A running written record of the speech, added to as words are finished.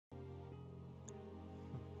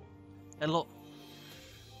Hello,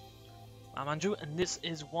 I'm Andrew, and this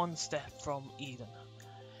is One Step from Eden.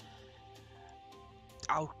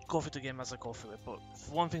 I'll go through the game as I go through it, but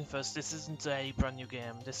for one thing first, this isn't a brand new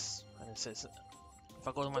game. And it says, if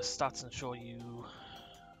I go to my stats and show you,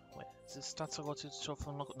 wait, is this stats I go to show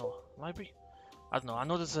for unlock? No, library? I don't know, I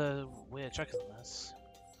know there's a way of checking this.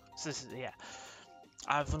 So this is, yeah.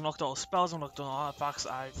 I've unlocked all spells, unlocked all artifacts,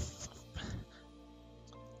 I've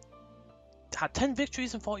had 10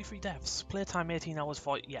 victories and 43 deaths. Playtime 18 hours,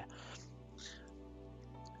 40, yeah.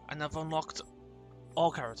 And I've unlocked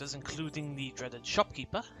all characters, including the dreaded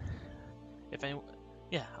shopkeeper. If any,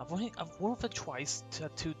 yeah, I've won for twice to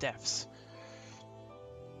 2 deaths.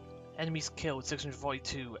 Enemies killed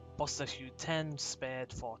 642, boss SU 10,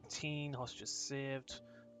 spared 14, hostages saved.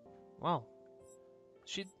 Wow,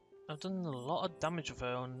 I've done a lot of damage with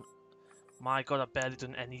her. And my god, I've barely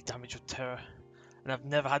done any damage with Terra, and I've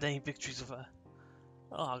never had any victories with her.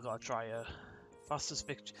 Oh, I gotta try her. Fastest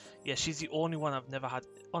victory. Yeah, she's the only one I've never had.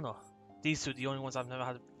 Oh no, these two are the only ones I've never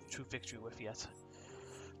had a true victory with yet.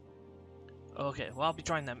 Okay, well, I'll be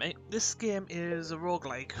trying them. This game is a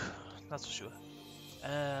roguelike, that's for sure.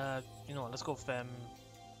 You know what, let's go with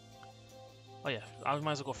oh yeah, I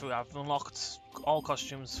might as well go through it. I've unlocked all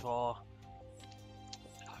costumes for,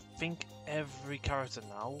 I think, every character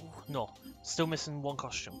now. No, still missing one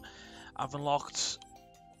costume.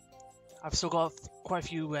 I've still got quite a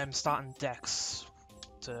few starting decks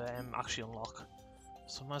to actually unlock.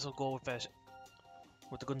 So I might as well go with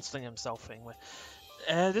the Gunslinger himself anyway.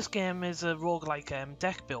 This game is a roguelike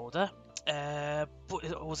deck builder, but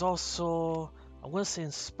it was also, I want to say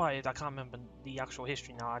inspired, I can't remember the actual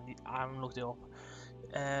history now, I haven't looked it up,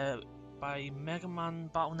 by Mega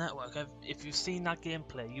Man Battle Network. If you've seen that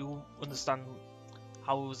gameplay, you'll understand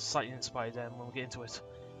how it was slightly inspired when we get into it.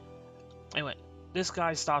 Anyway, this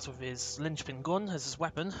guy starts with his linchpin gun as his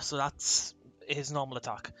weapon, so that's his normal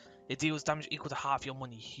attack. It deals damage equal to half your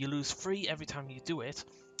money. You lose 3 every time you do it,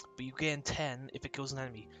 but you gain 10 if it kills an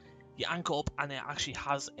enemy. You anchor up and it actually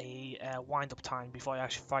has a wind up time before it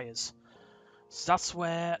actually fires. So that's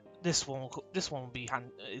where this one will be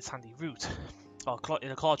handy. Root, or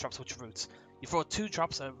the claw traps, which roots. You throw 2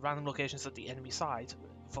 traps at random locations at the enemy side,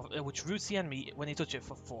 which roots the enemy when you touch it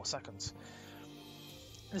for 4 seconds.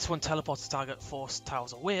 This one teleports the target 4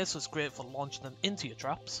 tiles away, so it's great for launching them into your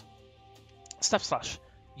traps. Step slash.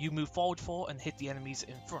 You move forward 4 and hit the enemies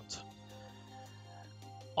in front.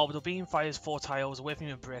 Orbital beam fires 4 tiles away from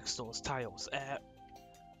you and breaks those tiles.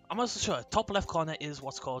 I'm also sure top left corner is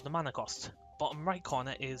what's called the mana cost. Bottom right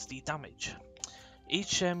corner is the damage.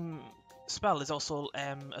 Each spell is also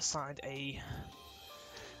assigned a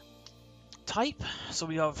type. So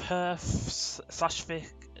we have Hearth, Slash Fic,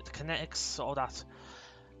 Kinetics, all that.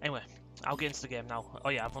 Anyway, I'll get into the game now. Oh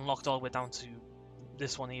yeah, I've unlocked all the way down to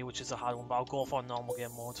this one here, which is a hard one, but I'll go for normal game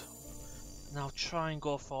mode. Now try and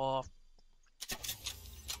go for,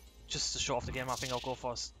 just to show off the game, I think I'll go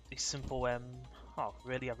for a simple, oh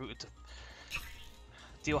really, I rooted to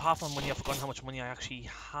deal half my money. I've forgotten how much money I actually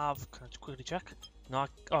have. Can I quickly check? No,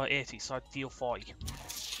 oh, 80, so I deal 40.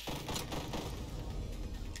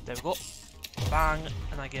 There we go. Bang,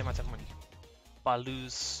 and I gain my 10 money. But I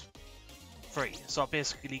lose 3, so I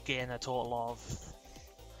basically gain a total of,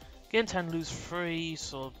 gain 10, lose 3,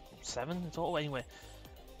 so 7 in total anyway.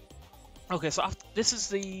 Okay, so after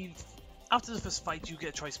the first fight, you get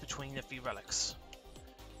a choice between the 3 relics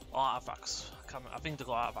or artifacts. I think they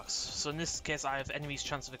got artifacts. So in this case, I have enemies'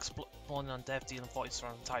 chance of exploding on death, dealing 40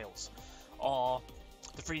 surrounding tiles, or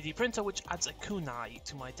the 3D printer, which adds a kunai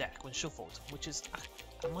to my deck when shuffled, which is,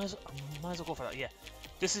 I might as well go for that. Yeah,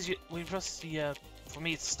 this is we press the for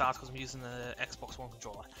me it's start because I'm using the Xbox One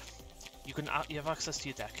controller. You have access to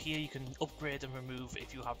your deck here. You can upgrade and remove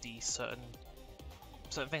if you have the certain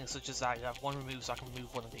things, such as I have 1 remove, so I can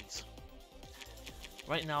remove 1 of these.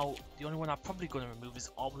 Right now, the only one I'm probably going to remove is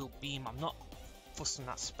Orbital Beam. I'm not fussing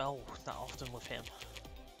that spell that often with him.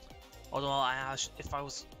 Although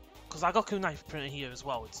because I got Kunai printed here as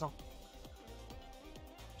well. It's not.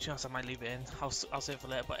 Chance I might leave it in. I'll save it for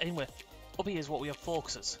later. But anyway, up here is what we have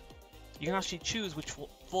focuses. You can actually choose which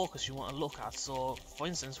focus you want to look at. So, for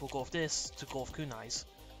instance, we'll go with this to go with Kunai's,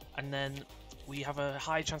 and then we have a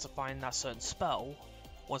high chance of finding that certain spell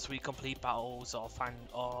once we complete battles or find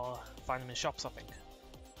them in shops, I think.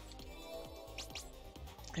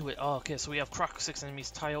 Anyway, okay, so we have crack 6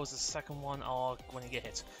 enemies tiles, the second one, or when you get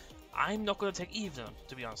hit. I'm not going to take either of them,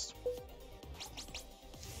 to be honest.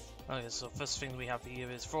 Okay, so first thing we have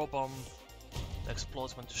here is throw bomb that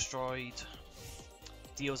explodes when destroyed,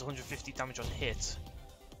 deals 150 damage on hit,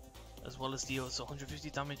 as well as deals 150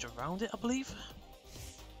 damage around it, I believe.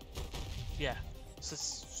 Yeah, so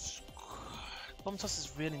it's Bomb toss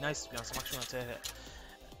is really nice, to be honest. I'm actually going to take it.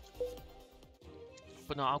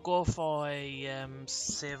 But no, I'll go for a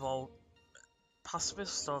save all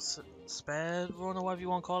pacifist or spare run or whatever you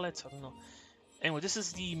want to call it. I don't know. Anyway, this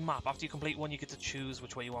is the map. After you complete one, you get to choose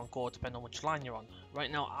which way you want to go, depending on which line you're on. Right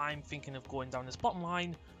now, I'm thinking of going down this bottom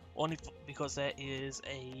line, only because there is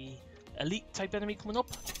a elite type enemy coming up.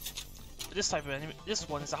 But this type of enemy, this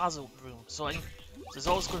one is a hazard room, so there's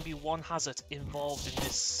always going to be one hazard involved in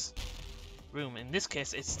this room. In this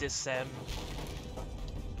case, it's this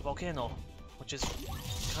volcano, which is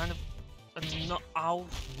kind of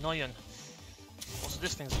annoying. Also,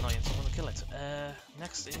 this thing's annoying, so I'm going to kill it.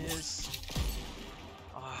 Next is...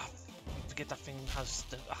 I forget that thing has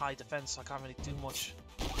a high defense, so I can't really do much.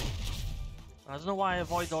 And I don't know why I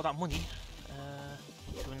avoid all that money.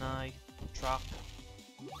 Kunai, trap,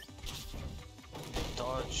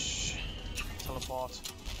 dodge, teleport,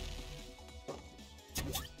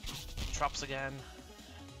 traps again,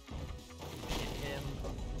 hit him,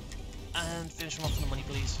 and finish him off with the money,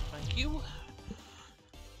 please. Thank you.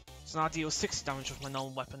 So now I deal 60 damage with my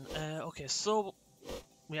normal weapon. Okay, so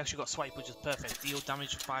we actually got swipe, which is perfect. Deal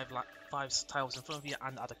damage with 5 tiles in front of you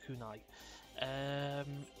and add a kunai.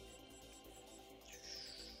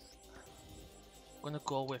 I'm gonna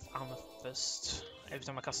go with Amethyst every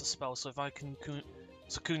time I cast a spell. So if I can,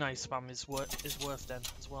 so kunai spam is worth then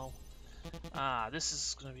as well. Ah, this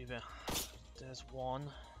is gonna be a bit. There's one.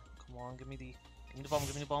 Come on, give me the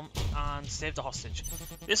bomb, and save the hostage.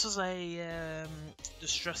 This was a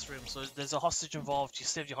distress room, so there's a hostage involved. You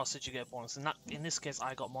save your hostage, you get a bonus. And in this case,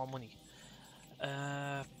 I got more money.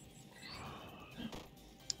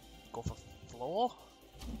 Go for floor.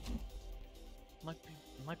 Might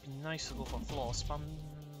be nice to go for floor. Spam.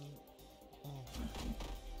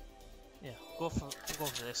 Yeah, go for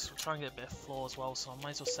this. We'll try and get a bit of floor as well. So I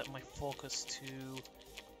might as well set my focus to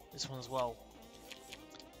this one as well.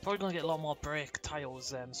 Probably gonna get a lot more break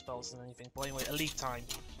tiles spells than anything, but anyway, elite time.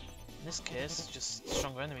 In this case, just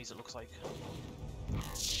stronger enemies it looks like.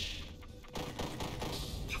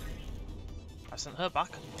 I sent her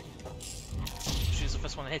back. She was the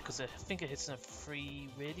first one to hit because I think it hits in a free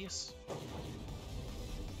radius.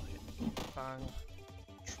 Bang,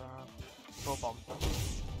 trap, throw bomb.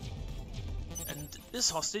 And this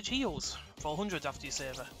hostage heals for 100 after you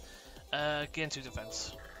save her. Gain 2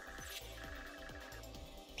 defense.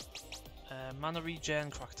 Mana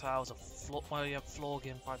regen, crack tiles, you have floor,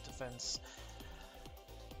 gain 5 defense.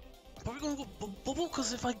 Probably gonna go bubble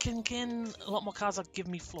because if I can gain a lot more cards that give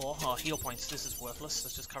me floor. Oh, heal points, this is worthless,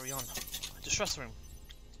 let's just carry on. Distress room.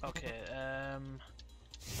 Okay,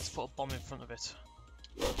 let's put a bomb in front of it.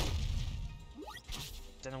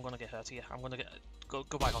 Then I'm gonna get hurt here. I'm gonna get. Go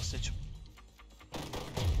by hostage.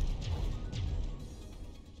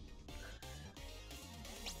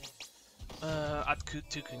 Add 2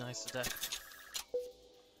 kunais to deck.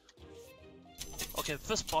 Okay, the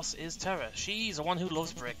first boss is Terra. She's the one who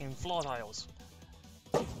loves breaking floor tiles.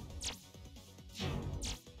 Throw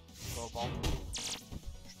a bomb.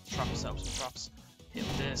 Trap, set up some traps. Hit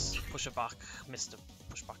with this, push her back, missed her,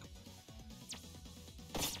 push back.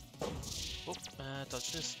 Oh,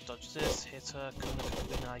 dodge this, hit her,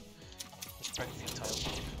 kunai. Let's break a few tiles.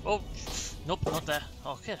 Oh, nope, not there.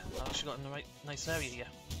 Okay, I actually got in the right, nice area here.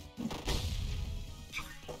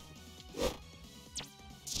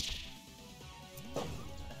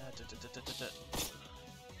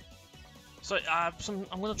 So I'm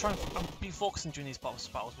gonna try and be focusing during these battles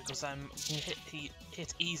because you can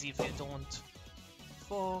hit easy if you don't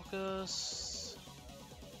focus.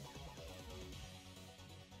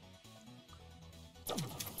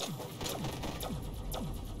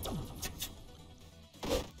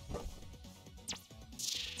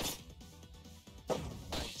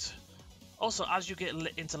 Right. Also, as you get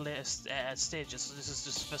into later stages, so this is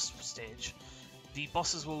just first stage. The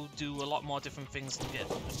bosses will do a lot more different things and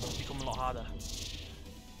become a lot harder.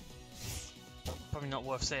 Probably not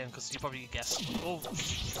worth saying because you probably guess. Oh!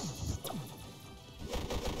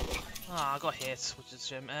 Ah, I got hit, which is a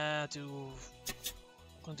shame. I'm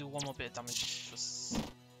gonna do one more bit of damage. Just...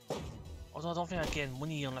 Although I don't think I gain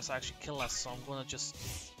money unless I actually kill less, so I'm gonna just...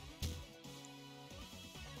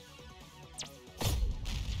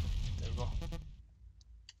 There we go.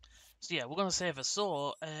 So yeah, we're gonna save her.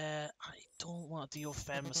 So, I don't want to deal with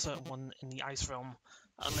a certain one in the ice realm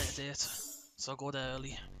at a later date, so I'll go there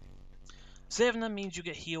early. Saving them means you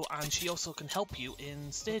get heal, and she also can help you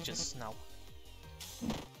in stages now.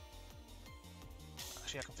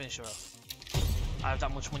 Actually, I can finish her off. I have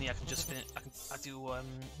that much money, I can just finish. I do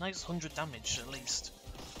nice 100 damage at least.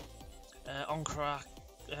 On crack,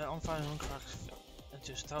 on fire and on crack,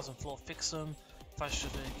 just 1000 floor, fix them. 5 should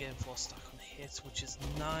gain 4 stack on hit, which is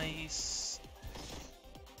nice.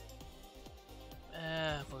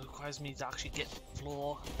 But it requires me to actually get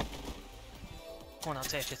floor. Come on, I'll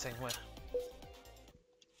take it anyway.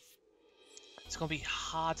 It's gonna be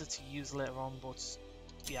harder to use later on, but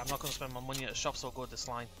yeah, I'm not gonna spend my money at a shop, so I'll go this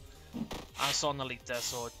line. I saw an elite there,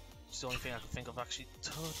 so it's the only thing I can think of actually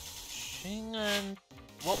touching. And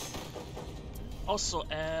whoa. Also,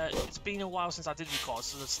 it's been a while since I did record,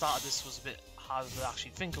 so the start of this was a bit harder to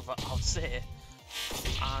actually think of how to say it.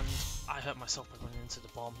 And I hurt myself by running into the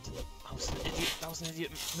bomb. I was an idiot. That was an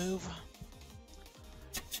idiot move.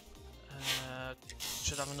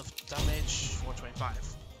 Should have enough damage.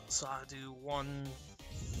 125. So I do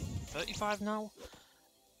 135 now.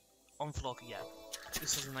 On floor, yeah.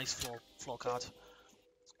 This is a nice floor card.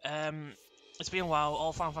 It's been a while.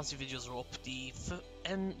 All Final Fantasy videos are up. The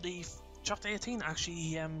Chapter 18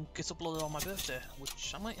 actually gets uploaded on my birthday,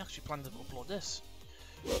 which I might actually plan to upload this.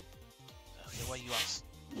 Okay, where you at?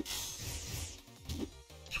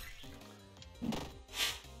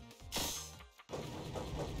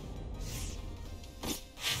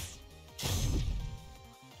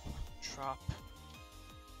 Trap.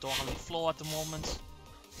 Don't have any floor at the moment.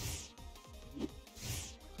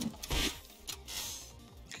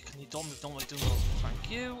 Okay, can you don't move? Don't do no.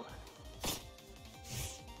 Thank you.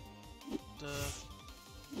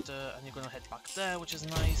 And you're gonna head back there, which is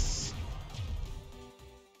nice.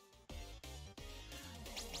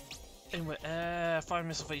 Anyway, 5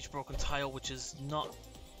 minutes of each broken tile, which is not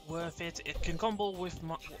worth it. It can combo with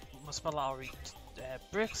my Spellari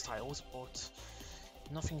bricks tiles, but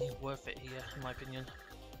nothing worth it here, in my opinion.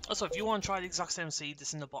 Also, if you want to try the exact same seed,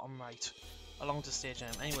 it's in the bottom right, along the stage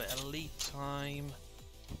name. Anyway, elite time,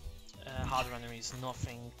 harder enemies,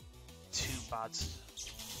 nothing too bad.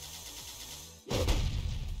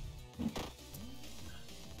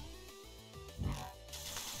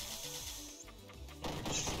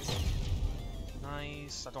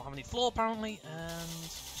 Nice. I don't have any floor apparently, and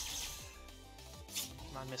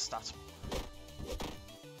I missed that.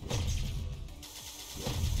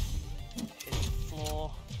 Hit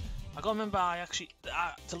floor. I gotta remember I actually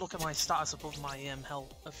to look at my status above my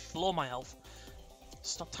health, below my health.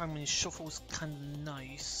 Stop time when he shuffles, kinda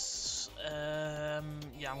nice. Yeah,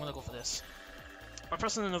 I'm gonna go for this. By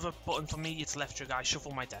pressing another button, for me it's left trigger, I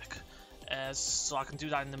shuffle my deck. So I can do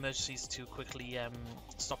that in emergencies to quickly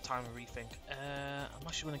stop time and rethink. I'm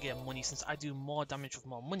actually going to get money since I do more damage with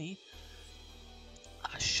more money.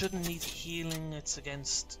 I shouldn't need healing, it's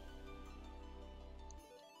against...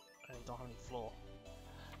 I don't have any floor.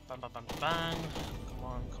 Bang, bang, bang, bang. Come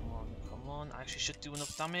on, come on, come on. I actually should do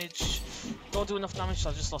enough damage. Don't do enough damage, so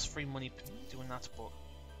I just lost free money doing that, but...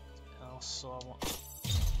 Also, I want...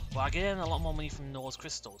 Well, I gain a lot more money from Noah's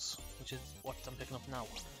crystals, which is what I'm picking up now.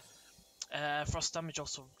 Frost damage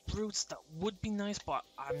also roots, that would be nice, but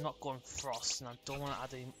I'm not going frost and I don't want to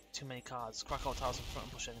add in too many cards. Crack out tiles in front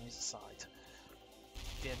and push enemies aside.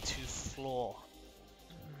 Get to floor.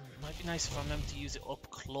 Might be nice if I remember to use it up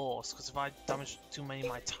close, because if I damage too many of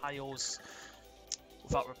my tiles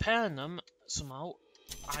without repairing them somehow,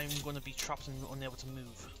 I'm going to be trapped and unable to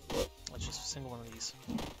move. Let's just single one of these.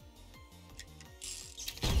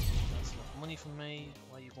 That's enough money for me.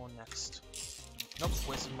 Where are you going next? Nope,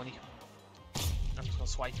 wasted money. I'm just gonna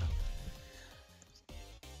swipe.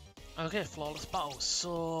 Okay, flawless battle.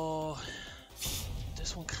 So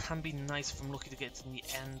this one can be nice if I'm lucky to get to the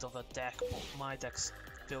end of a deck, but my deck's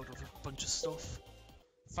filled with a bunch of stuff.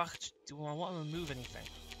 In fact, do I want to remove anything?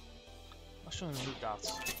 I shouldn't remove that.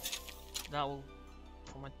 That will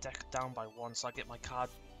put my deck down by 1, so I get my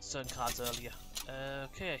certain cards earlier.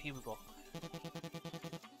 Okay, here we go.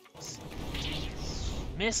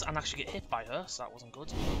 Miss and actually get hit by her, so that wasn't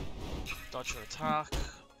good. Dodge her attack.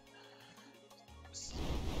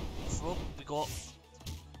 Up we go.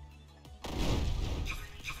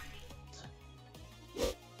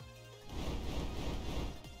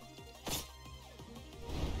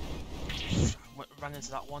 Ran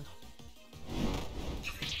into that one.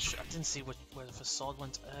 I didn't see where the first sword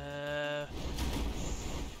went.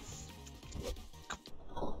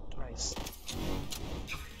 Right.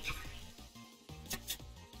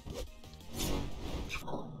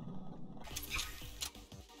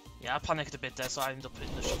 Yeah, I panicked a bit there, so I ended up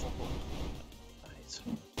hitting the shuffle button. Right.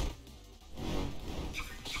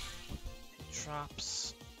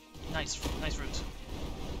 Traps. Nice route.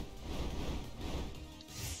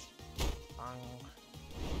 Bang.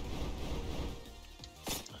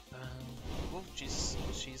 Bang. Oh,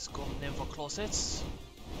 she's going in for close hits.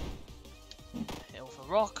 Hit with a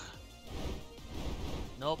rock.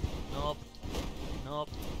 Nope, nope, nope,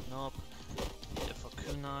 nope. Hit for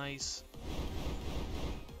kunais.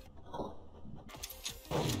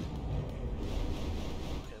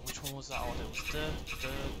 Okay, which one was that? Oh, there was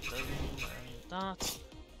and that.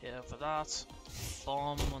 Here for that.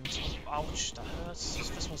 Bomb and ouch, that hurts.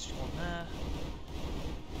 This must be going there.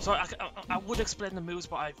 So I would explain the moves,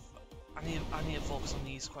 but I need to focus on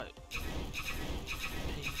these quite a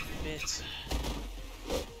bit.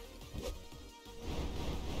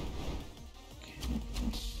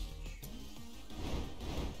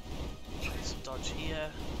 Okay, so dodge here,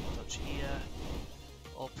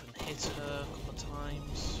 up and hit her a couple of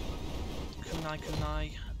times.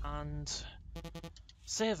 Kunai, and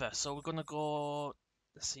save her. So we're gonna go.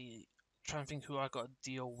 Let's see. Try and think who I got to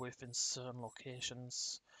deal with in certain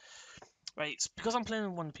locations. Right, because I'm playing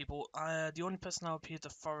with one people, the only person I'll appear to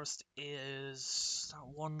Forest is that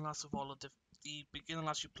one lass with all of the beginner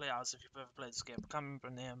lass you play as if you've ever played this game. I can't remember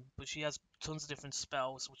her name, but she has tons of different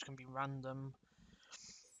spells which can be random.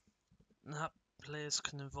 And that place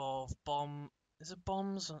can involve bomb. Is it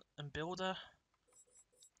bombs and builder?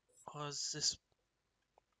 Or is this?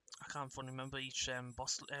 I can't fully remember each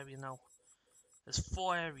boss area now. There's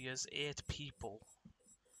 4 areas, 8 people.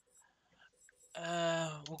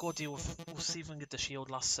 We'll go deal with. We'll see if we can get the shield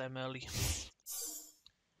last early.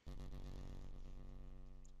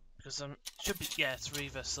 Because should be it's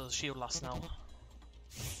Reaver, so the shield lasts now.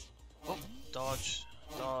 Oh, dodge,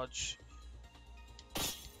 dodge,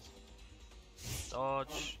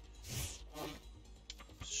 dodge.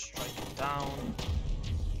 Strike it down.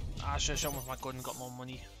 I should have shown with my gun and got more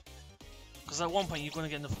money. Because at one point you're gonna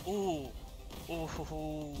get enough. Ooh,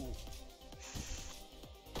 oh.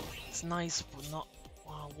 It's nice, but not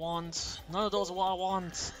what I want. None of those are what I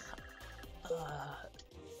want.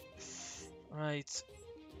 Right.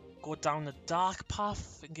 Go down the dark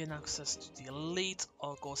path and gain access to the elite,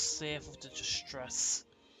 or go safe with the distress.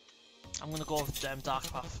 I'm gonna go with the dark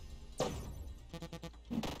path.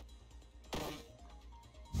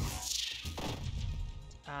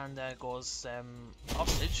 And there goes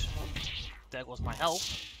hostage. There goes my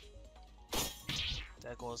health.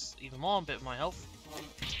 There goes even more bit of my health.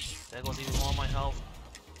 There goes even more of my health.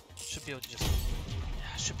 Should be able to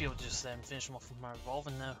just finish him off with my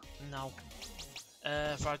revolver now.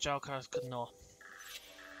 Fragile cards could no.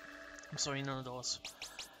 I'm sorry, none of those.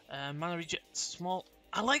 Mana reject small.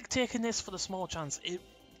 I like taking this for the small chance.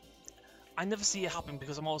 I never see it happen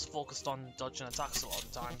because I'm always focused on dodging attacks a lot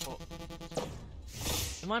of the time. But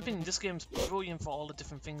in my opinion, this game's brilliant for all the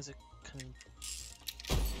different things it can.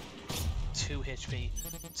 2 HP.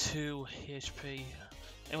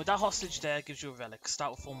 And with that hostage there, gives you a relic.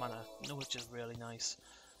 Start with full mana, which is really nice.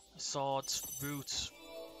 Swords, root.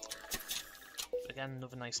 Again,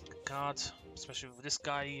 another nice card, especially with this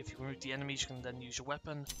guy. If you remove the enemies, you can then use your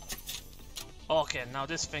weapon. Okay, now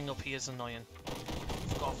this thing up here is annoying.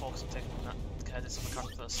 I've got to focus on taking that care of this if I can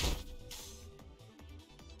first.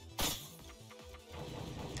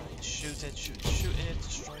 Right, shoot it,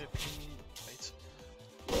 destroy it. Right.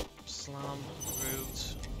 Slam,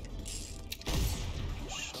 root.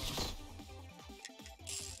 Shot.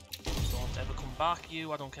 Don't ever come back,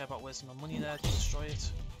 you. I don't care about wasting my money there, just destroy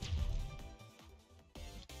it.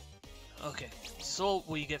 Okay, so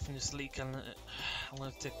what you get from this leak, and I'm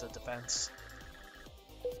gonna take the defense.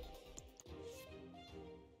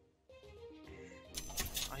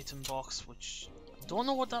 Item box, which I don't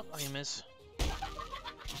know what that item is.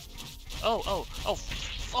 Oh!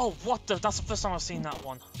 What the? That's the first time I've seen that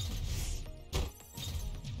one.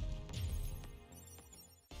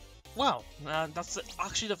 Well, that's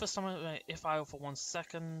actually the first time. If I for 1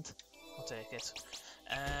 second, I'll take it.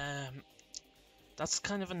 That's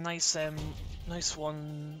kind of a nice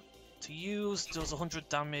one to use. Does 100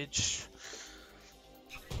 damage.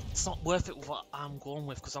 It's not worth it with what I'm going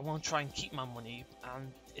with because I want to try and keep my money,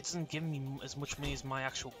 and it doesn't give me as much money as my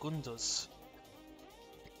actual gun does.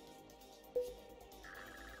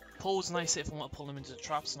 Pull's nice if you want to pull them into the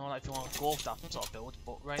traps and all that, if you want to go with that sort of build,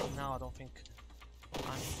 but right now I don't think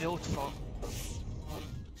I'm built for.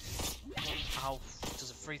 Ow,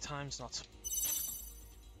 does it 3 times? Not.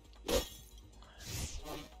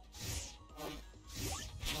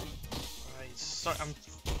 Alright, sorry, I'm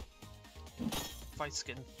fight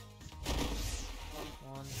skin.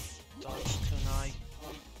 1, dodge, kunai.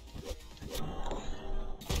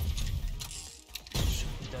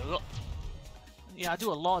 There we go. Yeah, I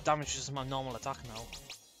do a lot of damage just in my normal attack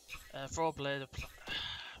now. Throw blade.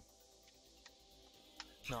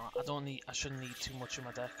 No, I shouldn't need too much in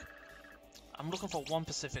my deck. I'm looking for one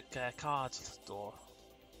specific card though.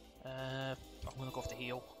 I'm gonna go for the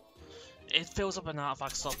heal. It fills up an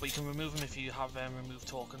artifact slot, but you can remove them if you have remove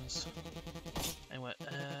tokens. Anyway,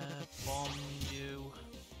 bomb you.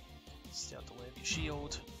 Stay out the way of your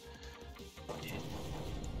shield. Yeah.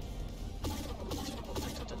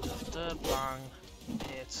 Bang.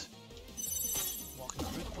 Hit. Walking the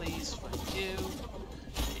route, please. Thank you.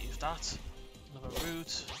 Use that. Another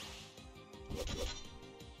route.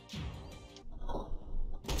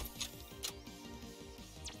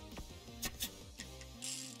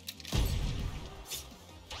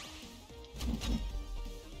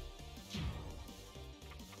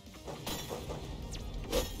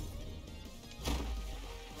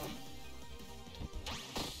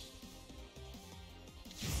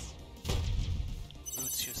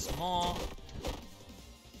 Routes use some more.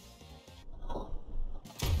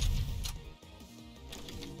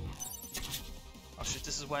 Oh shit,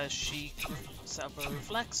 this is where she set up a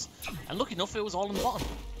reflex. And lucky enough, it was all on the bottom.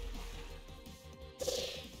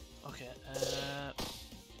 Okay,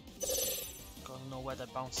 gotta know where they're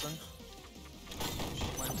bouncing.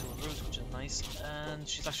 She went to a route, which is nice. And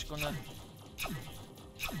she's actually gonna...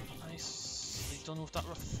 Nicely done with that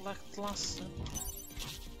reflect last.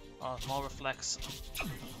 Oh, more reflex.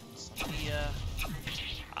 So here.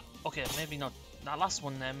 Okay, maybe not. That last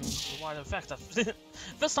one, the wider effect.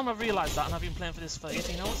 First time I've realised that, and I've been playing for this for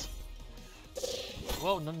 18 hours.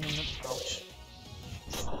 Whoa, no, ouch.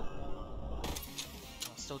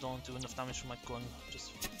 I still don't do enough damage from my gun.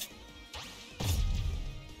 Just.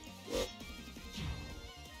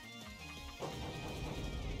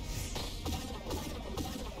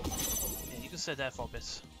 Yeah, you can stay there for a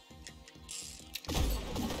bit.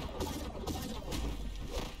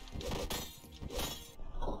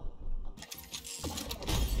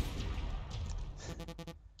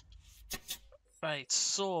 Right,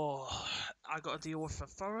 so I got to deal with a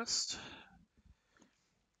forest.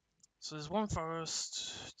 So there's one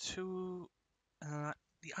forest, two,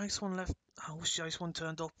 the ice one left. I wish the ice one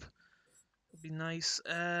turned up. It'd be nice.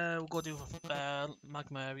 We'll go do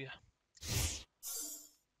magma area.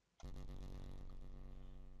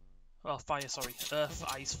 Oh, fire, sorry. Earth,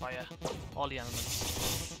 ice, fire. All the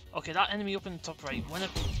elements. Okay, that enemy up in the top right, when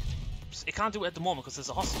it can't do it at the moment because there's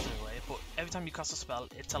a hostage in the way, but every time you cast a spell,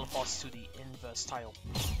 it teleports to the inverse tile.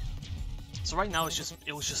 So right now it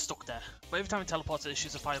was just stuck there. But every time it teleports, it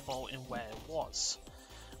shoots a fireball in where it was.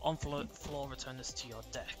 On floor, return this to your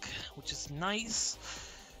deck, which is nice.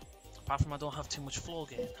 Apart from I don't have too much floor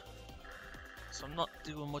gain, so I'm not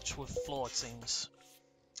doing much with floor, it seems.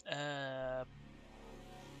 Yeah,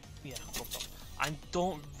 go top. I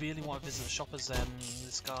don't really want to visit the shop as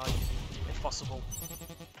this guy, if possible.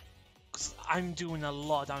 Because I'm doing a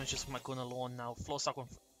lot of damage just with my gun alone now. Floor stack one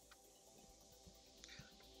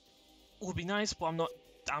would be nice, but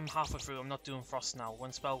I'm halfway through. I'm not doing frost now.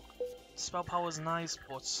 When spell power is nice,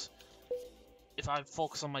 but if I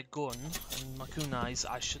focus on my gun and my kunais,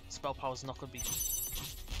 spell power is not going to be.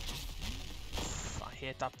 I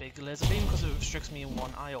hate that big laser beam because it restricts me in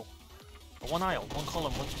one aisle. Or one aisle, one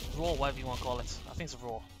column, one row, whatever you want to call it. I think it's a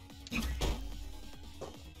row.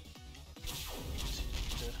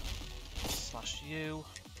 Slash you.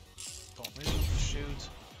 Don't move, shoot.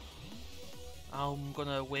 I'm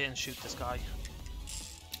gonna wait and shoot this guy.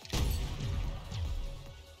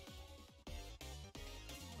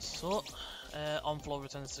 So, on floor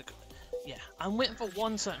returns to... Yeah, I'm waiting for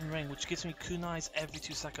one certain ring, which gives me kunais every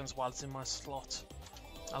 2 seconds while it's in my slot.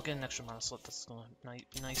 I'll get an extra mana slot, that's gonna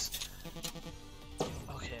be nice.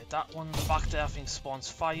 Okay, that one back there I think spawns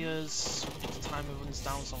fires. The timer runs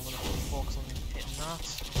down, so I'm gonna focus on hitting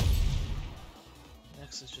that.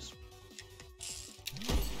 Next is just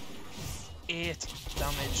 8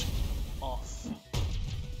 damage off.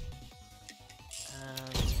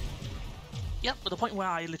 And yep, but the point where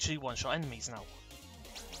I literally one-shot enemies now.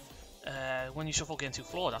 When you shuffle game 2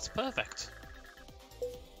 floor, that's perfect.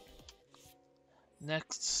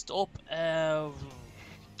 Next up,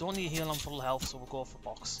 don't need a heal on full health, so we'll go for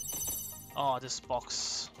box. Oh, this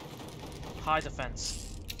box. High defense.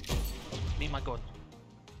 Meet my gun.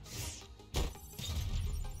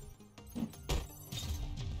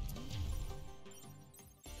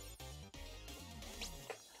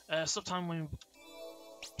 Sometime when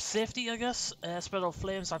safety, I guess. Spread out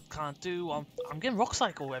flames, I can't do. I'm getting rock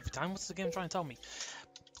cycle every time. What's the game trying to tell me?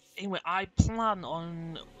 Anyway, I plan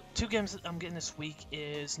on 2 games that I'm getting this week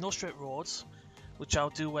is No Straight Roads, which I'll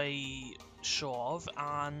do a show of,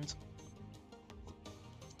 and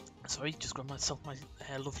sorry, just got myself my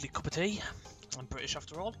lovely cup of tea. I'm British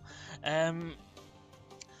after all. But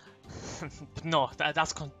no,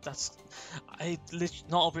 that's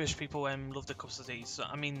not all British people love their cups of tea. So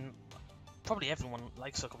I mean, probably everyone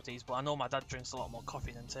likes a cup of tea, but I know my dad drinks a lot more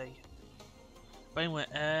coffee than tea. But anyway,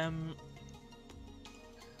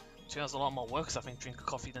 she has a lot more work, I think, drinking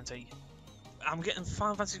coffee than tea. I'm getting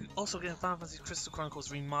also getting Final Fantasy Crystal Chronicles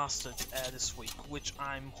Remastered this week, which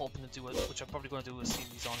I'm hoping to do, which I'm probably going to do a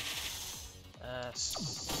series on.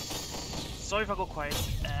 Sorry if I go quiet.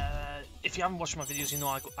 If you haven't watched my videos, you know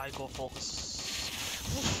I go focus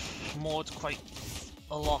mode quite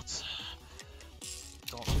a lot.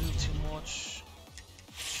 Don't move too much.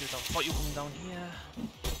 Shoot, I thought you were coming down here.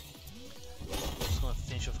 I'm just gonna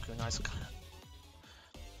finish off Kunai's.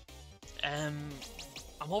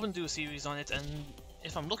 I'm hoping to do a series on it, and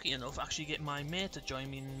if I'm lucky enough, actually get my mate to join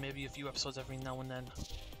me in maybe a few episodes every now and then.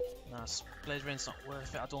 Nah, Blaze Rain's not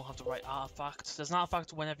worth it. I don't have the right artifact. There's an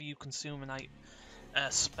artifact whenever you consume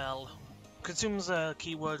a spell. Consumes a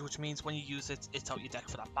keyword, which means when you use it, it's out your deck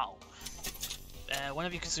for that battle.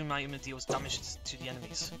 Whenever you consume an item, it deals damage to the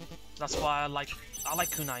enemies. That's why I like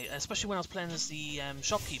Kunai, especially when I was playing as the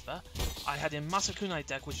shopkeeper. I had a massive Kunai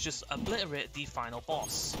deck which just obliterated the final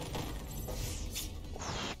boss.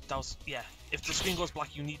 That was, yeah. If the screen goes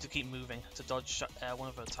black, you need to keep moving to dodge one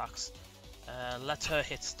of her attacks. Let her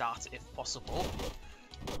hit start if possible,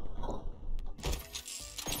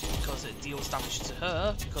 because it deals damage to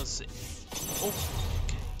her. Because oh,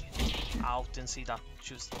 okay. Ow, didn't see that.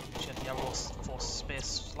 She had the arrow, force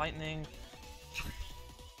space lightning,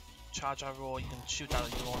 charge arrow. You can shoot out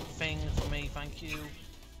your own thing for me, thank you.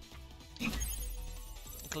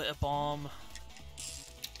 Glitter bomb.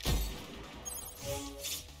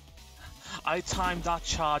 I timed that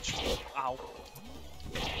charge. Ow.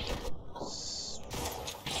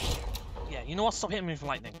 Yeah, you know what? Stop hitting me with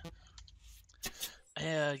lightning.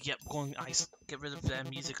 Yep, going ice. Get rid of the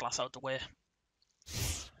music glass out the way.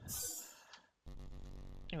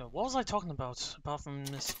 Anyway, what was I talking about apart from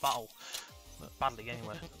this battle? Badly,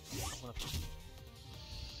 anyway. I'm gonna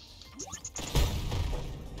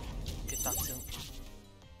get that in.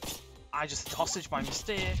 I just hit hostage by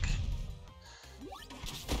mistake.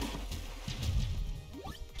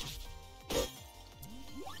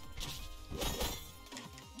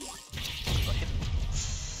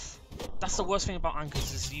 That's the worst thing about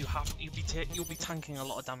anchors, is you'll be tanking a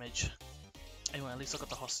lot of damage. Anyway, at least I got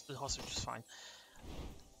the hostage, is fine.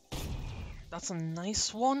 That's a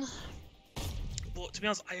nice one. But to be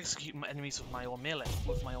honest, I execute my enemies with my own melee,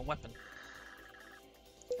 with my own weapon.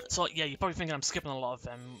 So yeah, you're probably thinking I'm skipping a lot of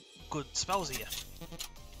good spells here.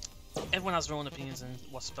 Everyone has their own opinions on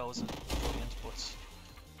what spells are brilliant, but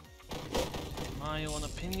in my own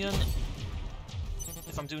opinion,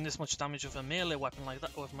 if I'm doing this much damage with a melee weapon like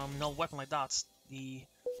that, or with my no weapon like that,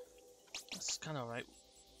 that's kind of right.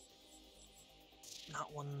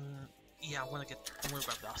 That one, yeah, I'm gonna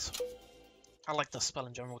grab that. I like the spell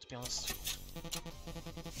in general, to be honest.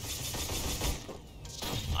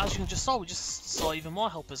 As you just saw, we just saw even more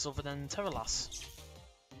helpers other than Terralas.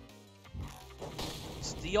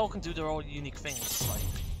 So they all can do their own unique things, like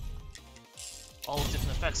all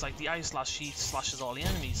different effects. Like the Ice Slash, she slashes all the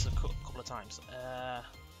enemies a couple of times. There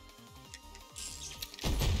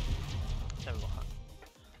we go.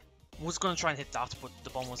 I was going to try and hit that, but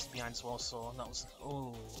the bomb was behind as well, so that was...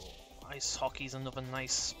 Oh, Ice Hockey's another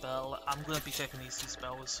nice spell. I'm going to be taking these two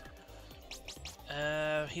spells.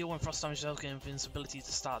 Heal when frost damage is get invincibility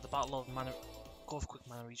to start the battle of mana. Go for quick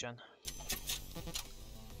mana regen.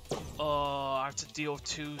 Oh, I have to deal with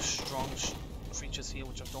two strong creatures here,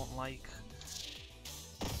 which I don't like.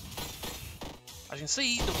 As you can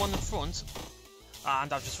see, the one in front,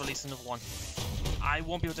 and I've just released another one. I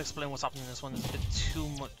won't be able to explain what's happening in this one, there's a bit too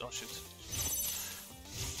much. Oh shoot.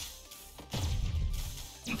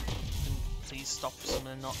 Please stop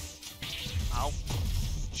summoning, not. Ow.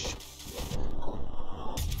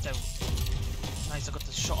 There. Nice, I got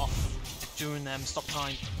the shot off during stop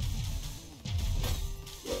time.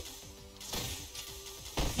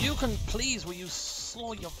 You can please, will you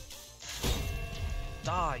slow your.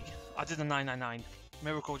 Die. I did a 999.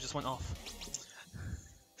 Miracle just went off.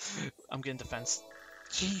 I'm getting defense.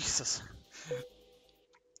 Jesus.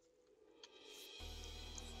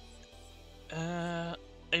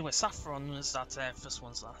 Anyway, Saffron is that first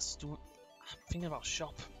one's last. I'm thinking about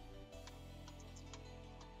shop.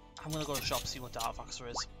 I'm gonna go to shop, see what the artifacts there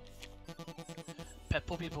is. Pet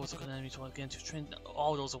puppy pose a good enemy to again to train.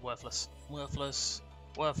 All those are worthless. Worthless.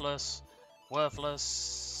 Worthless. Worthless.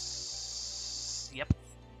 Yep.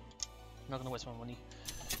 Not gonna waste my money.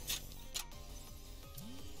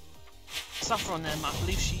 Saffron, I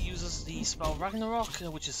believe she uses the spell Ragnarok,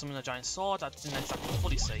 which is summon a giant sword. I didn't exactly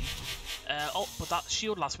fully see. Oh, but that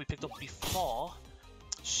shield last we picked up before,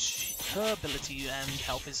 her ability and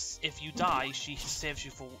help is if you die, she saves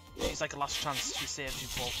you for. She's like a last chance. She saves you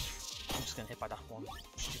for. I'm just getting hit by that one.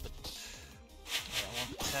 Stupid. I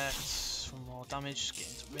want protect from more damage. Get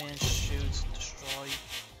into range. Shoot. Destroy.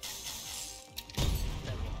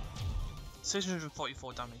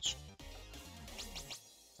 644 damage.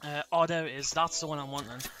 Oh, there it is. That's the one I'm wanting.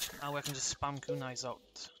 Now I can just spam kunais out.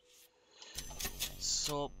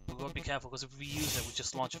 So we've got to be careful because if we use it, we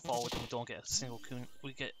just launch it forward and we don't get a single kun.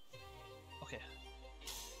 We get. Okay.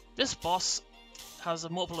 This boss has a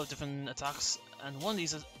multiple of different attacks, and one of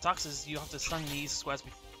these attacks is you have to stun these squares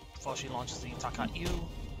before she launches the attack at you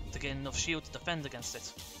to get enough shield to defend against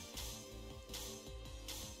it.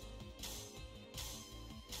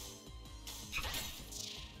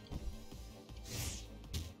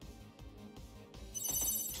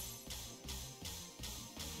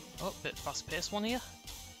 Oh, bit fast-paced one here.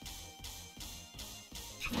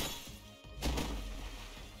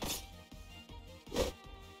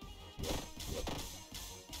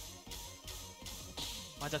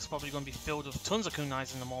 My deck's probably going to be filled with tons of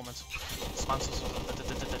kunais in the moment. Spams.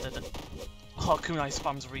 Oh, kunai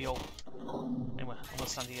spams Rio. Anyway, I'm going to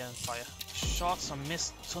stand here and fire shots. I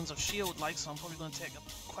missed tons of shield, like, so I'm probably going to take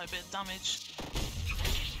quite a bit of damage.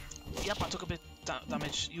 Yep, I took a bit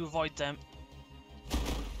damage. You avoid them.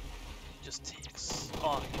 Just takes.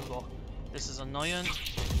 Oh, here we go. This is annoying.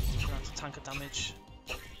 Gonna have to tank her damage.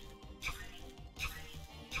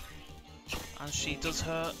 And she does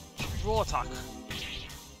her raw attack.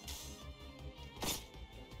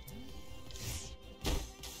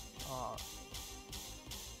 Oh.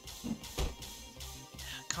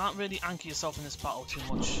 Can't really anchor yourself in this battle too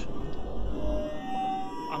much.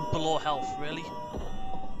 I'm below health, really.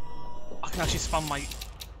 I can actually spam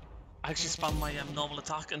my normal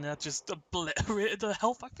attack and that just obliterated the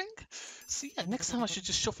health, I think. So yeah, next time I should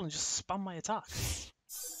just shuffle and just spam my attack.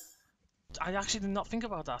 I actually did not think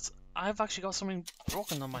about that. I've actually got something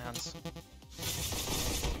broken on my hands.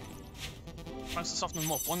 Thanks to soften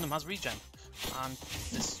them up. One of them has regen. And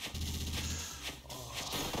this... Oh.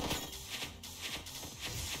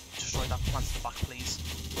 Destroy that plant to the back, please.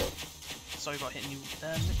 Sorry about hitting you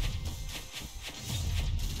there.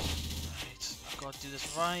 Gotta do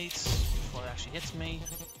this right before it actually hits me.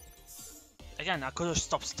 Again, I could have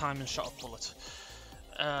stopped time and shot a bullet.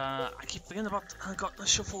 I keep forgetting about I got the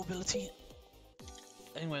shuffle ability.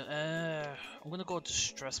 Anyway, I'm gonna go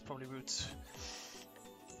distress probably route.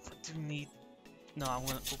 I do need. No,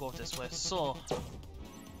 we'll go this way. So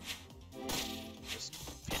just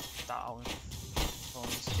hit that out.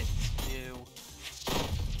 Hit you.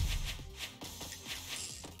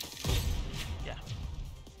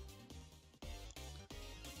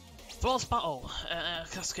 Boss battle,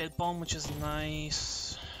 Cascade Bomb, which is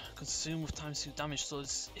nice. Consume with times 2 damage, so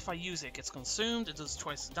if I use it, it gets consumed, it does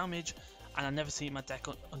twice the damage, and I never see my deck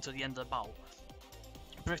until the end of the battle.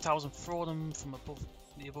 Brick tiles and throw them from above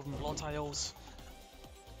the above and below tiles.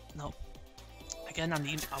 No, again, I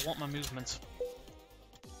want my movement.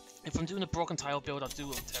 If I'm doing a broken tile build, I'll do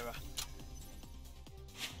it with Terra.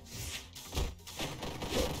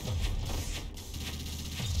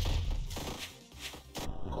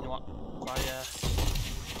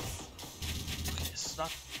 Okay, so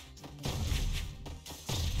that...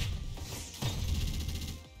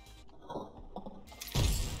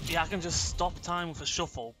 Yeah, I can just stop time with a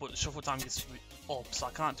shuffle, but the shuffle time gets up, so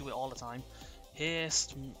I can't do it all the time.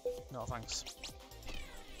 Haste... No, thanks.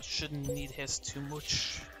 Shouldn't need haste too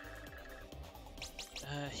much.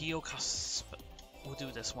 Heal cast... We'll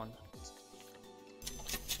do this one.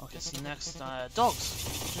 Okay, so next, dogs.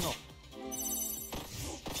 What do you know?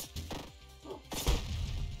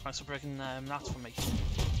 Thanks for breaking that for me.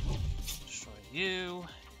 Destroy you.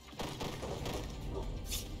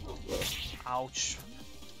 Ouch.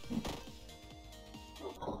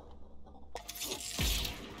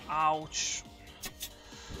 Ouch.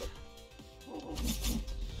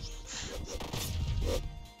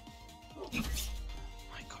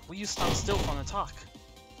 My god, will you stand still for an attack?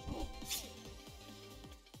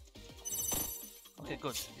 Okay,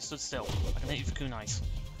 good. You stood still. I can hit you for kunais.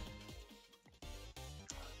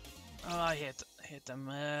 Oh, I hit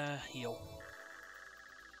them. Heal.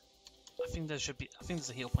 I think there's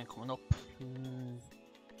a heal point coming up. I'm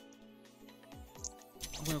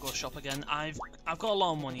gonna go shop again. I've got a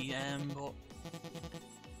lot of money, but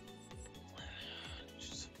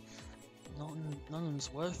just none of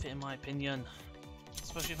them's worth it in my opinion.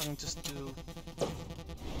 Especially if I can just do.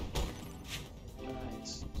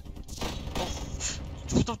 Right.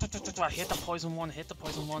 Oh. I hit the poison one. Hit the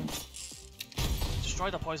poison one. Destroy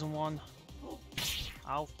the poison one.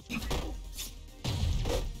 Ow.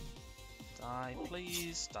 Die,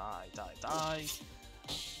 please. Die, die, die.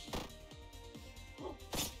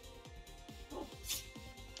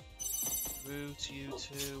 Root you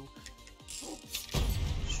two.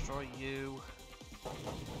 Destroy you.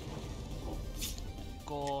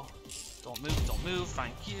 Go. Don't move,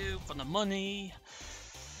 thank you for the money.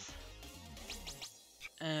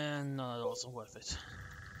 And no, that wasn't worth it.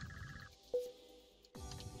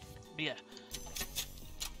 But yeah.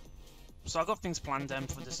 So I got things planned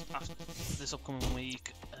for this upcoming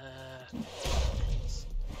week.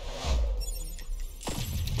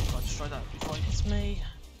 I'll destroy that before it hits me.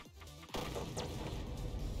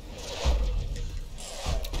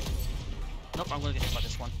 Nope, I'm gonna get hit by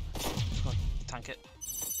this one. Just gonna tank it.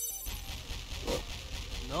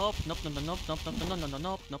 Nope, not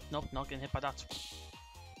getting hit by that.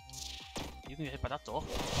 You can get hit by that door.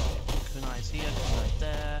 Kunai is here, Kunai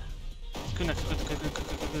there. Kunai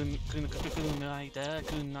there,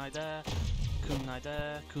 Kunai there, Kunai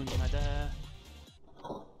there, Kunai there.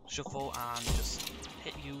 Shuffle and just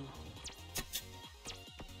hit you.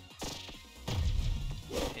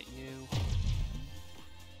 Hit you.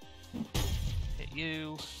 Hit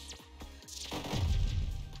you.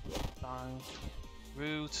 Bang.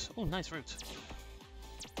 Root. Oh, nice root.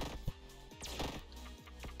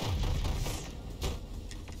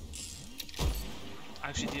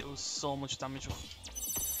 Actually deals so much damage.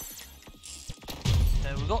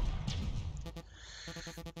 There we go.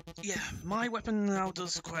 Yeah, my weapon now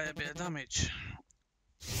does quite a bit of damage.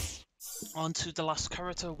 On to the last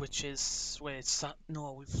character, which is... wait,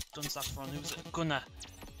 no, we've done Saffron. Who's it? Gunnar.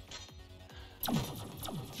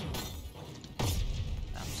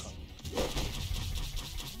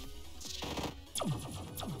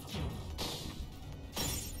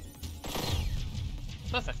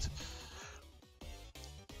 Perfect.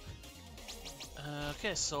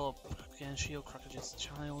 Okay, so again, shield crack against the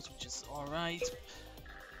child, which is alright.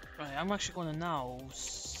 Right, I'm actually going to now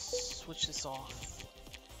switch this off.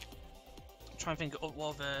 Try and think of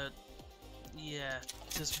what other. Yeah,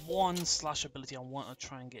 there's one slash ability I want to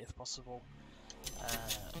try and get if possible.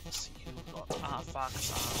 Let's see who we've got.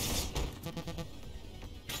 Artifacts and.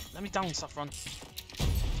 Let me down, Saffron.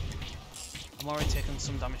 I'm already taking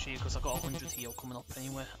some damage here because I've got 100 heal coming up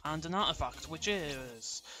anyway. And an artifact, which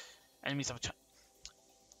is. Enemies have a chance.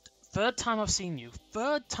 Third time I've seen you.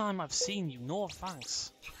 Third time I've seen you. No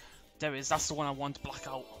thanks. There it is. That's the one I want.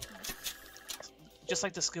 Blackout. Just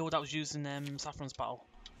like the skill that was used in Saffron's battle.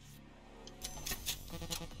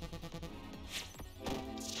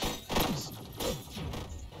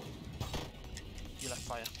 You left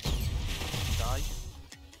fire. Die.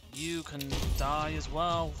 You can die as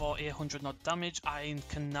well for 800 not damage. I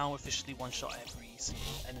can now officially one-shot every single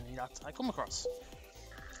enemy that I come across.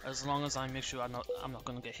 As long as I make sure I'm not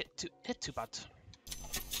gonna get hit too bad.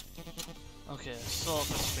 Okay, so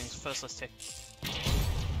first things first, let's take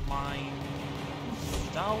mine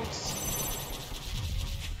out.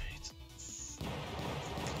 Right.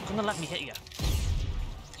 Gonna let me hit you.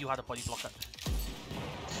 You had a body blocker.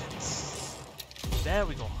 There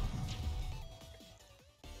we go.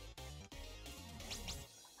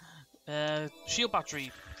 Shield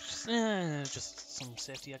battery. Just some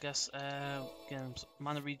safety, I guess. Again,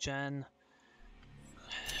 mana regen.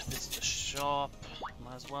 Visit the shop.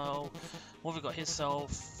 Might as well. What have we got?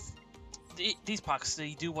 Himself. These packs,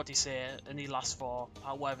 they do what they say, and they last for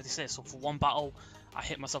whatever they say. So for one battle, I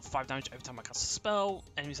hit myself for 5 damage every time I cast a spell.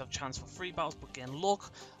 Enemies have a chance for 3 battles, but again,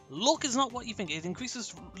 luck. Luck is not what you think. It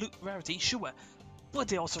increases loot rarity, sure,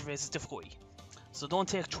 but it also raises difficulty. So don't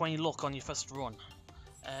take 20 luck on your first run.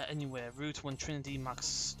 Anyway, Root 1 Trinity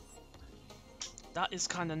Max. That is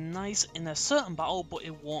kind of nice in a certain battle, but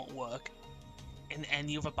it won't work in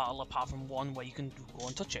any other battle apart from one where you can go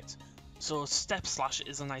and touch it. So Step Slash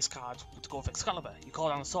is a nice card to go with Excalibur. You call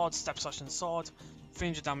down a sword, Step Slash and sword,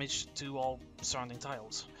 300 damage to all surrounding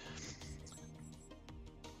tiles.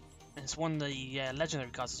 And it's one of the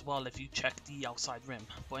legendary cards as well if you check the outside rim.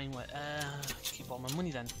 But anyway, keep all my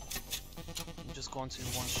money then. I'm just going to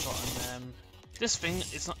one shot and this thing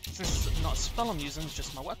is not, since it's not a spell I'm using, it's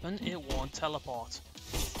just my weapon, it won't teleport.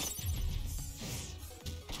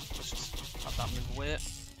 Let's just have that move away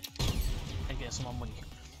and get some more money.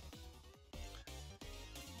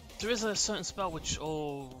 There is a certain spell which,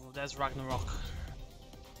 oh, there's Ragnarok.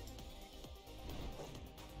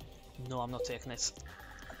 No, I'm not taking it.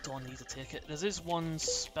 I don't need to take it. There is one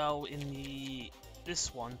spell in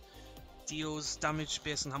this one. Deals damage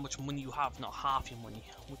based on how much money you have, not half your money.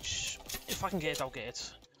 Which, if I can get it, I'll get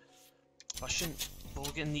it. But I shouldn't. But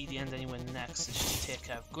we're gonna need the end anyway next. It's just to take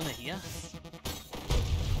care of Gunnar here.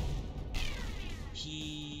 To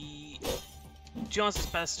be honest, it's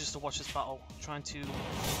best just to watch this battle. Trying to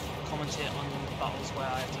commentate on battles where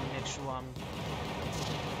I have to make sure I'm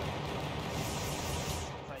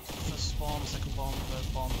right. First bomb, second bomb,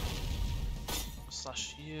 third bomb.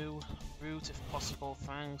 Slash you, root if possible.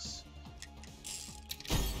 Thanks.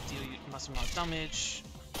 deal you massive amount of damage.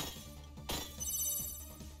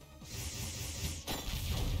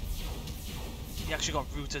 He actually got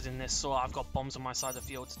rooted in this, so I've got bombs on my side of the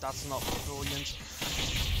field. That's not brilliant.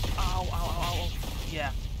 Ow, ow, ow, ow.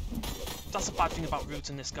 Yeah. That's a bad thing about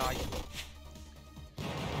rooting this guy.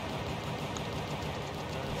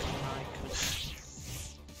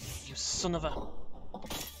 You son of a...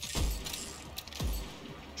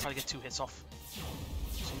 Try to get 2 hits off.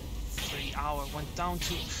 3 hour went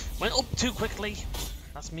up too quickly.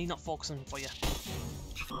 That's me not focusing for you.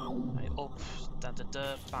 Right, up,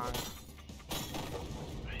 bang.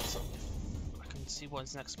 Right, so I can see what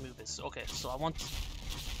his next move is. Okay, so I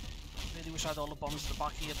really wish I had all the bombs at the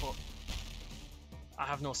back here, but I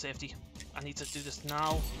have no safety. I need to do this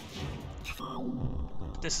now.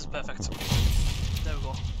 This is perfect. There we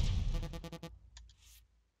go.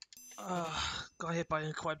 Got hit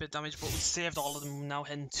by quite a bit of damage, but we saved all of them. Now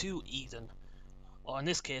heading to Eden, or in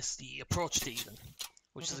this case, the approach to Eden,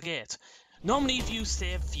 which is a gate. Normally, if you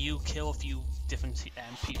save, you kill a few different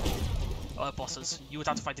people or bosses, you would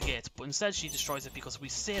have to fight the gate. But instead, she destroys it because we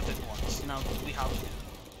saved it once. Now we have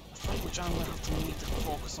a fight which I'm gonna have to need to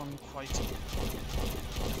focus on quite a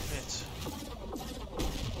bit.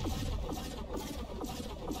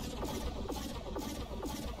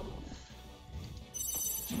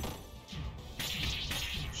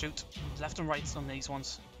 Shoot. Left and right on these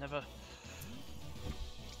ones. Never.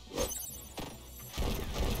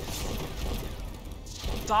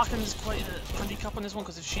 Darken is quite a handicap on this one,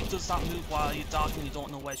 because if she does that move while you're darkening, you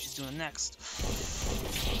don't know where she's doing next.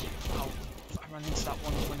 Ow. I ran into that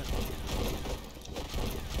one when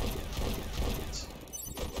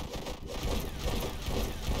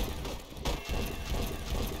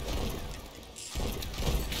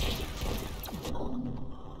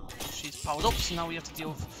powered up, so now we have to deal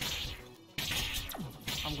with...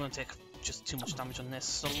 I'm going to take just too much damage on this.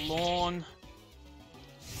 Salon.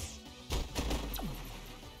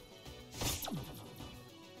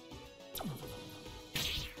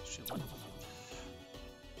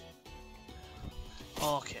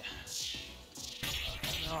 Okay.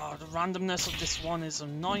 Oh, the randomness of this one is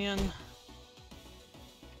annoying.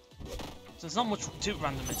 There's not much to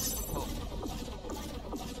randomness. Oh.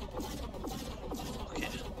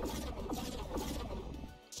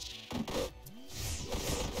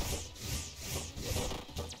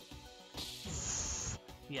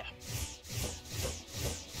 Yeah.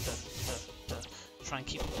 Try and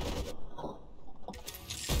keep...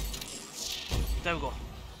 There we go.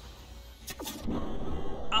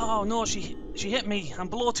 Oh no, she hit me. I'm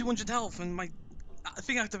below 200 health and my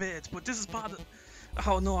thing activated, but this is part of...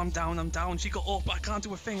 Oh no, I'm down. She got up, I can't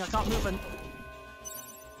do a thing, I can't move and...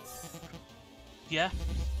 Yeah?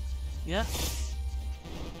 Yeah?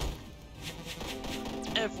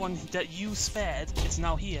 Everyone that you spared is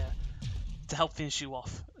now here to help finish you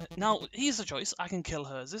off. Now, here's the choice. I can kill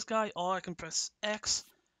her as this guy, or I can press X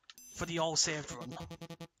for the all saved run.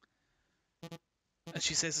 And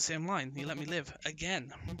she says the same line, you let me live,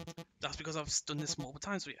 again. That's because I've done this multiple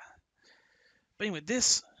times with you. But anyway,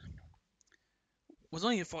 this was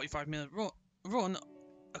only a 45-minute run,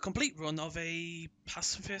 a complete run of a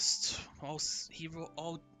pacifist, all hero,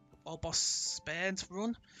 all boss spared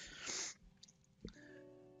run.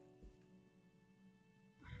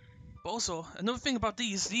 But also, another thing about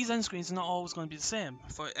these end screens are not always going to be the same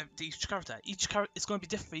for each character. Each character is going to be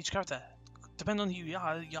different for each character. Depending on who you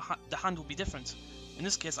are, the hand will be different. In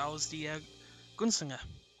this case, I was the gunslinger,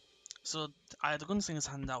 so I had the gunslinger's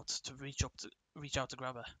hand out to reach out to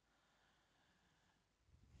grab her.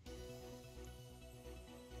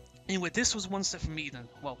 Anyway, this was one step from Eden.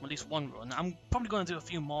 Well, at least one run. I'm probably going to do a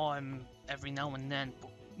few more every now and then, but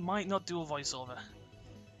might not do a voiceover.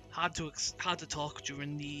 Hard to talk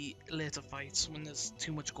during the later fights when there's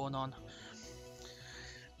too much going on.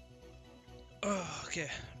 Okay,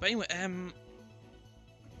 but anyway,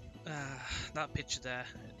 that picture there.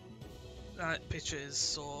 That picture is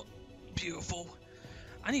so beautiful.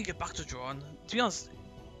 I need to get back to drawing. To be honest,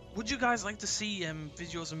 would you guys like to see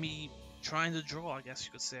videos of me trying to draw, I guess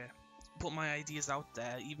you could say? Put my ideas out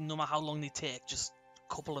there, even no matter how long they take, just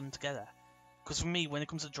couple them together. Because for me, when it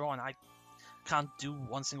comes to drawing, I can't do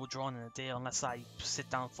one single drawing in a day unless I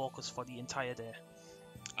sit down and focus for the entire day.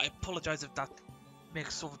 I apologise if that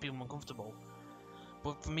makes other people uncomfortable,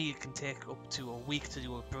 but for me it can take up to a week to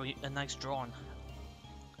do a nice drawing.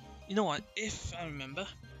 You know what, if I remember...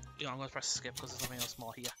 You know, I'm going to press skip because there's something else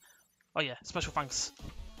more here. Oh yeah, special thanks.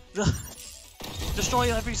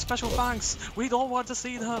 Destroy every special thanks! We don't want to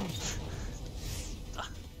see them!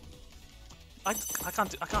 I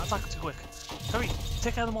can't attack too quick. Hurry,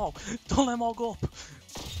 take out them all. Don't let them all go up.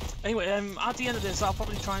 Anyway, at the end of this, I'll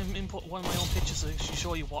probably try and input one of my own pictures to actually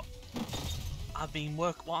show you what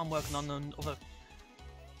what I'm working on other.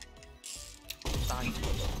 Die.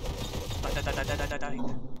 Die.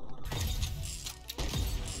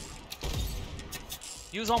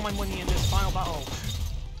 Use all my money in this final battle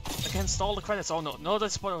against all the credits. Oh no,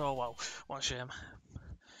 that's spoiler. Oh wow, what a shame.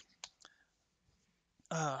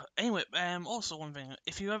 Anyway, also one thing,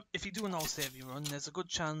 if you do an all-save run, there's a good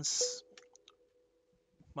chance.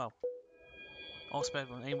 Well, all-save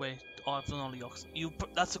run anyway. I've done all the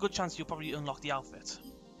that's a good chance you'll probably unlock the outfit,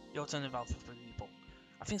 the alternative outfit for people.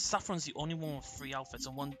 I think Saffron's the only one with 3 outfits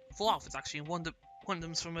and 4 outfits actually, and one of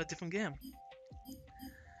them's from a different game.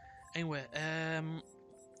 Anyway,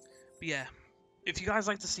 but yeah, if you guys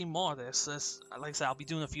like to see more of this, like I said, I'll be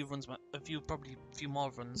doing a few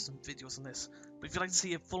more runs and videos on this. But if you'd like to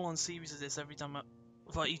see a full-on series of this every time,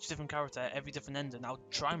 for each different character, every different ending, I'll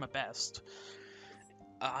try my best.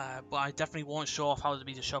 But I definitely won't show off how to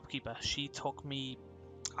be the shopkeeper. She took me.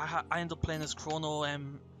 I ended up playing as Chrono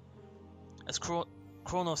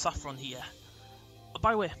Saffron here.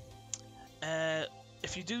 By the way,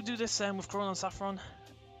 if you do this with Chrono Saffron,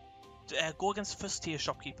 go against the first tier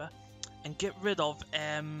shopkeeper and get rid of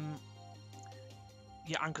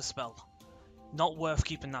your anchor spell. Not worth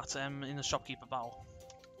keeping that in the shopkeeper battle.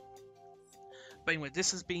 But anyway,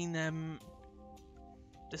 this has been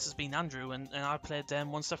Andrew, and I played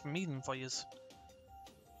One Step from Eden for yous.